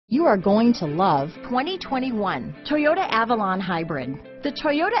You are going to love 2021 Toyota Avalon Hybrid. The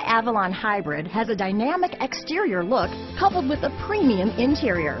Toyota Avalon Hybrid has a dynamic exterior look coupled with a premium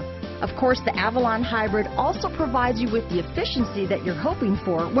interior. Of course, the Avalon Hybrid also provides you with the efficiency that you're hoping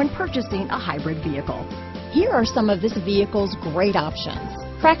for when purchasing a hybrid vehicle. Here are some of this vehicle's great options: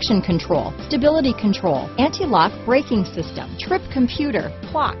 traction control, stability control, anti-lock braking system, trip computer,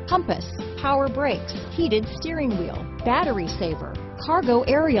 clock, compass, power brakes, heated steering wheel, battery saver, cargo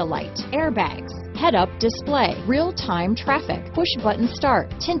area light, airbags, head-up display, real-time traffic, push-button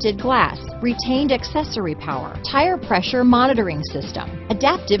start, tinted glass, retained accessory power, tire pressure monitoring system,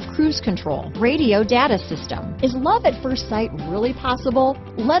 adaptive cruise control, radio data system. Is love at first sight really possible?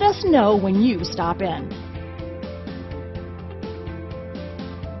 Let us know when you stop in.